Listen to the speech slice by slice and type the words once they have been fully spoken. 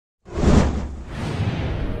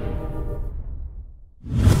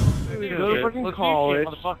go to fucking college.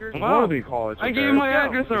 I want to be college. I gave you my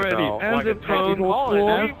address already. And zip code.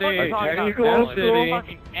 And state. Technical school.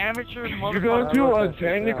 Amateur motherfucker. You're going to a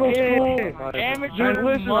technical school? Amateur.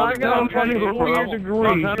 Listen, I got a fucking 4-year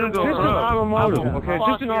degree. Just an automotive, okay?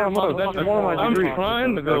 Just an automotive. That's one of my degrees. I'm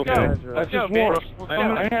trying to go. That's just one.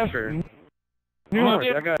 I have numerous.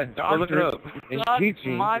 I got a doctorate in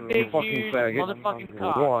teaching. You fucking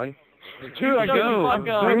faggot. One. Two, I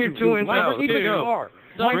go. Bring your 2 inch out. Bring your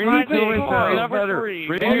 2 inch out.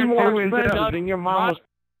 Bring your more 2 inch out than your mama's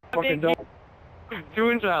fucking dog.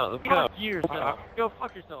 2 inch out. Go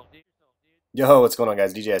fuck yourself, dude. Yo, what's going on,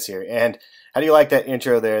 guys? DJS here. And how do you like that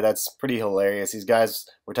intro there? That's pretty hilarious. These guys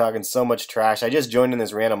were talking so much trash. I just joined in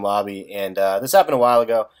this random lobby, and this happened a while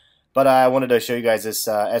ago, but I wanted to show you guys this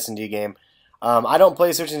S&D game. I don't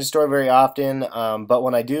play Search and Destroy very often, but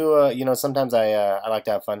when I do, you know, sometimes I like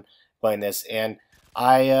to have fun playing this. And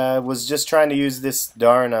I was just trying to use this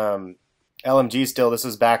darn LMG still. This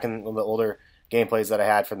was back in the older gameplays that I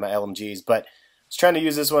had for my LMGs, but I was trying to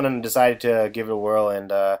use this one and decided to give it a whirl.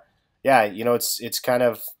 And yeah, you know, it's kind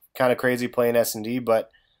of crazy playing S&D, but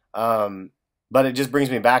it just brings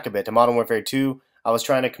me back a bit to Modern Warfare 2. I was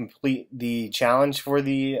trying to complete the challenge for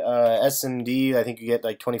the S&D. I think you get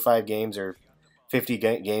like 25 games or 50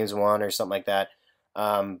 games won or something like that.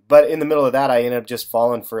 But in the middle of that, I ended up just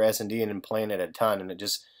falling for S&D and playing it a ton. And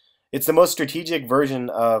it's the most strategic version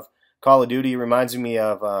of Call of Duty. It reminds me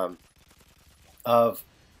of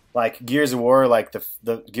like Gears of War, like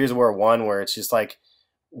the Gears of War 1, where it's just like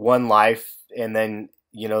one life, and then,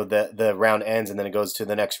 you know, the round ends, and then it goes to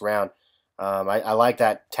the next round. I like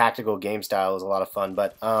that tactical game style. It was a lot of fun,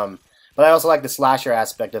 but I also like the slasher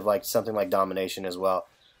aspect of like something like Domination as well,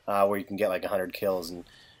 where you can get like 100 kills, and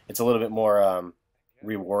it's a little bit more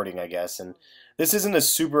rewarding, I guess. And this isn't a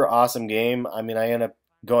super awesome game. I mean, I end up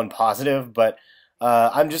going positive, but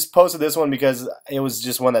I'm just posted this one because it was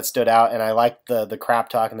just one that stood out, and I liked the crap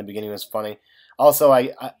talk in the beginning. It was funny. Also,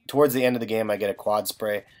 I towards the end of the game, I get a quad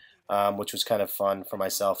spray, which was kind of fun for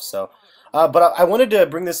myself. So, but I wanted to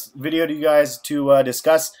bring this video to you guys to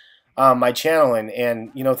discuss my channel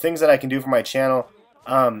and you know, things that I can do for my channel.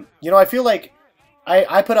 You know, I feel like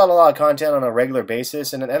I put out a lot of content on a regular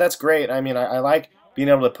basis, and that's great. I mean, I like being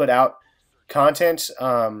able to put out content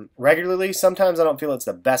regularly. Sometimes I don't feel it's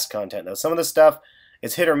the best content, though. Some of the stuff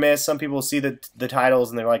is hit or miss. Some people see the titles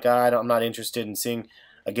and they're like, I'm not interested in seeing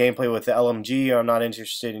a gameplay with the LMG, or I'm not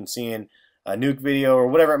interested in seeing a nuke video, or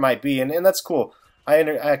whatever it might be, and that's cool.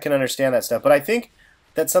 I can understand that stuff, but I think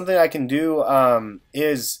that something I can do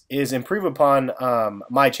is improve upon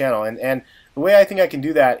my channel, and the way I think I can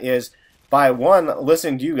do that is by, one,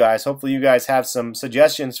 listening to you guys. Hopefully you guys have some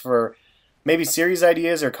suggestions for maybe series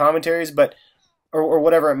ideas or commentaries, but or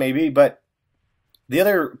whatever it may be. But the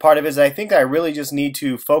other part of it is I think I really just need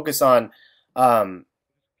to focus on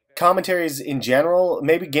commentaries in general,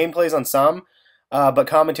 maybe gameplays on some, but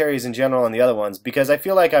commentaries in general on the other ones, because I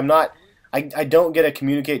feel like I don't get to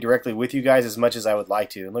communicate directly with you guys as much as I would like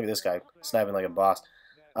to. And look at this guy sniping like a boss.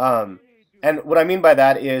 And what I mean by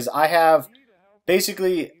that is I have things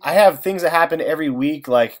that happen every week,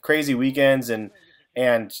 like crazy weekends and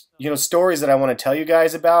you know, stories that I want to tell you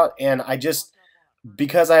guys about, and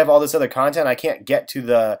because I have all this other content, I can't get to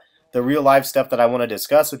the real life stuff that I want to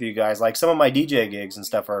discuss with you guys. Like some of my DJ gigs and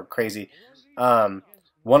stuff are crazy. One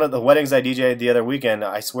of the weddings I DJ'd the other weekend,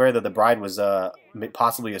 I swear that the bride was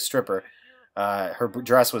possibly a stripper. Her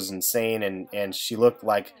dress was insane, and she looked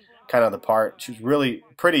like kind of the part. She was really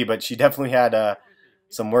pretty, but she definitely had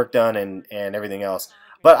some work done and everything else.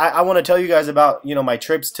 But I want to tell you guys about, you know, my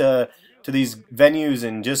trips to these venues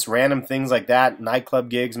and just random things like that, nightclub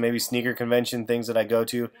gigs, maybe sneaker convention things that I go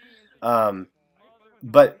to.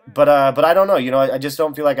 But I don't know, you know, I just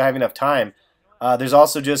don't feel like I have enough time. There's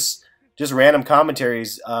also just random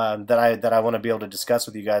commentaries that I want to be able to discuss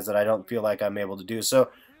with you guys that I don't feel like I'm able to do. So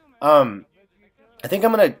I think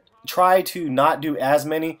I'm gonna try to not do as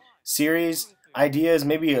many series ideas.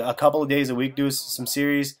 Maybe a couple of days a week do some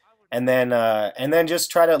series, and then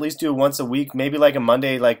just try to at least do it once a week. Maybe like a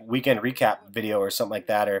Monday like weekend recap video or something like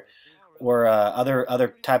that, or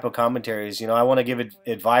other type of commentaries. You know, I want to give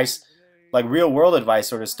advice, like real world advice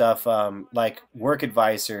sort of stuff, like work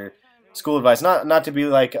advice or school advice. Not to be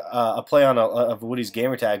like a play on of Woody's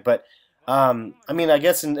gamer tag, but I mean, I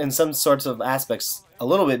guess in some sorts of aspects a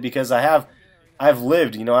little bit, because I've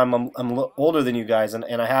lived. You know, I'm older than you guys, and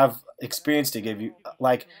I have experience to give you.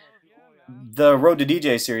 Like the Road to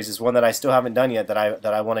DJ series is one that I still haven't done yet that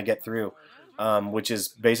I want to get through, which is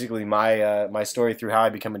basically my story through how I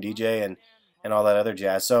become a DJ and all that other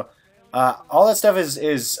jazz. So all that stuff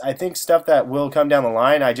is I think stuff that will come down the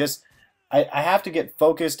line. I have to get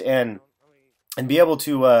focused and be able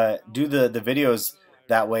to do the videos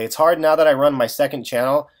that way. It's hard now that I run my second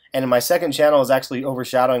channel, and my second channel is actually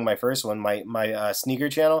overshadowing my first one, my sneaker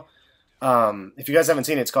channel. If you guys haven't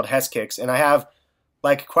seen it, it's called Hess Kicks, and I have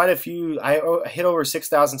like quite a few. I hit over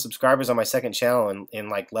 6,000 subscribers on my second channel in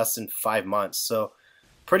like less than 5 months. So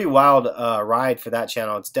pretty wild ride for that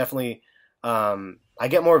channel. It's definitely I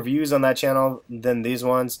get more views on that channel than these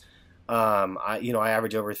ones. I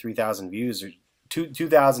average over 3,000 views, or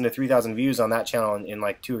 2,000 to 3,000 views on that channel in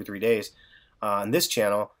like 2 or 3 days. On this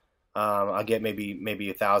channel, I get maybe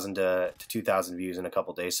 1,000 to 2,000 views in a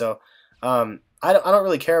couple days. So I don't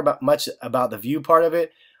really care much about the view part of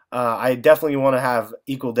it. I definitely want to have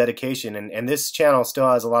equal dedication, and this channel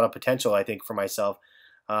still has a lot of potential, I think, for myself.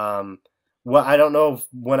 Well, I don't know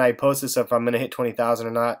when I post this if I'm going to hit 20,000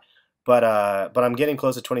 or not, but I'm getting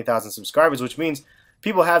close to 20,000 subscribers, which means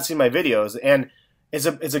people have seen my videos, and it's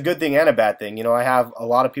a good thing and a bad thing. You know, I have a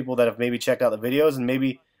lot of people that have maybe checked out the videos, and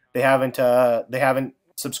maybe they haven't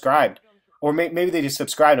subscribed, or maybe they just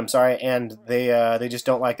subscribed. I'm sorry, and they just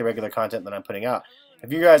don't like the regular content that I'm putting out.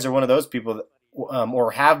 If you guys are one of those people,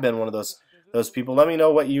 or have been one of those people, let me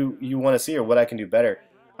know what you want to see or what I can do better.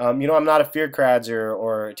 I'm not a Fear Crads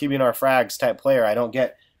or TBNR Frags type player. I don't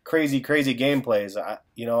get crazy gameplays.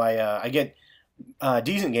 I get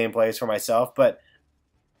decent gameplays for myself, but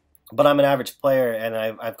I'm an average player, and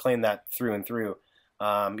I've claimed that through and through.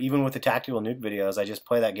 Even with the tactical nuke videos, I just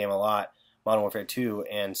play that game a lot, Modern Warfare 2,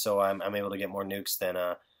 and so I'm able to get more nukes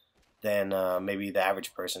than maybe the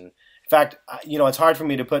average person. In fact, it's hard for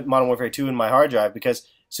me to put Modern Warfare 2 in my hard drive, because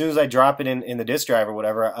as soon as I drop it in the disk drive or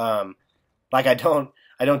whatever, like I don't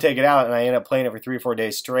take it out, and I end up playing it for 3 or 4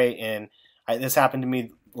 days straight. And this happened to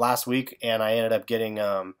me last week, and I ended up getting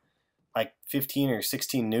like 15 or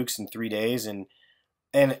 16 nukes in 3 days, and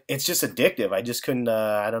it's just addictive. I just couldn't.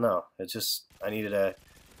 I don't know. It's just I needed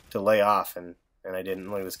to lay off, and I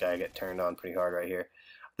didn't. Look at this guy get turned on pretty hard right here.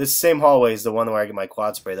 This same hallway is the one where I get my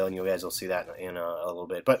quad spray, though, and you guys will see that in a little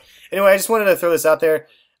bit. But anyway, I just wanted to throw this out there.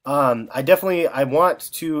 I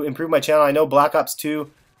want to improve my channel. I know Black Ops 2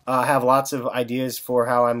 have lots of ideas for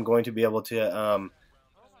how I'm going to be able to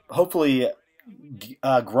hopefully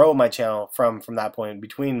grow my channel from that point,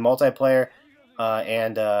 between multiplayer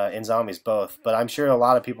and zombies both. But I'm sure a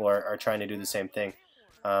lot of people are trying to do the same thing.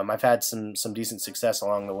 I've had some decent success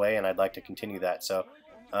along the way, and I'd like to continue that. So.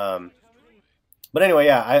 But anyway,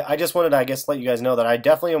 yeah, I just wanted to, I guess, let you guys know that I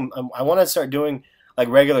definitely I want to start doing like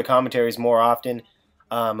regular commentaries more often.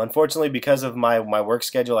 Unfortunately, because of my work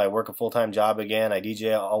schedule, I work a full-time job again. I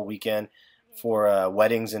DJ all weekend for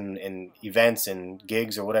weddings and events and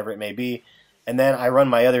gigs or whatever it may be. And then I run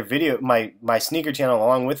my other my sneaker channel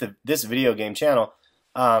along with this video game channel.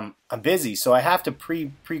 I'm busy, so I have to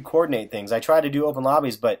pre-coordinate things. I try to do open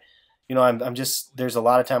lobbies, but I'm just, there's a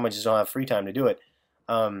lot of time I just don't have free time to do it.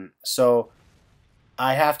 So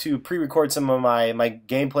I have to pre-record some of my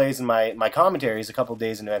gameplays and my commentaries a couple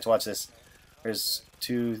days in advance. Watch this. There's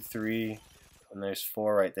 2, 3, and there's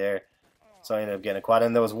 4 right there. So I ended up getting a quad.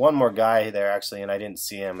 And there was one more guy there, actually, and I didn't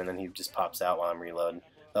see him, and then he just pops out while I'm reloading.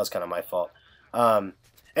 That was kind of my fault.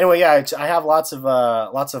 Anyway, yeah, I have lots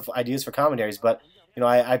of ideas for commentaries, but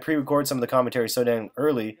I pre-record some of the commentaries so damn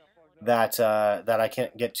early that I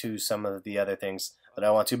can't get to some of the other things that I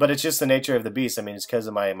want to. But it's just the nature of the beast. I mean, it's because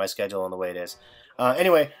of my schedule and the way it is.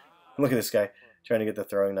 Anyway, look at this guy trying to get the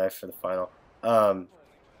throwing knife for the final.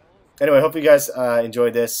 Anyway, I hope you guys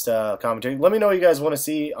enjoyed this commentary. Let me know what you guys want to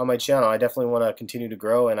see on my channel. I definitely want to continue to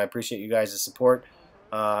grow, and I appreciate you guys' support.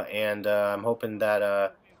 I'm hoping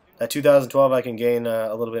that 2012 I can gain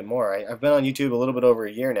a little bit more. I've been on YouTube a little bit over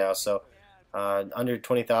a year now, so under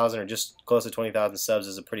 20,000 or just close to 20,000 subs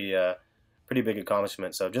is a pretty big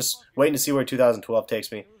accomplishment. So just waiting to see where 2012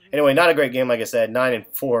 takes me. Anyway, not a great game, like I said,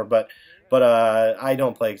 9-4, but I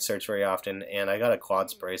don't play Search very often, and I got a quad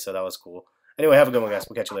spray, so that was cool. Anyway, have a good one, guys.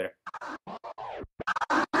 We'll catch you later.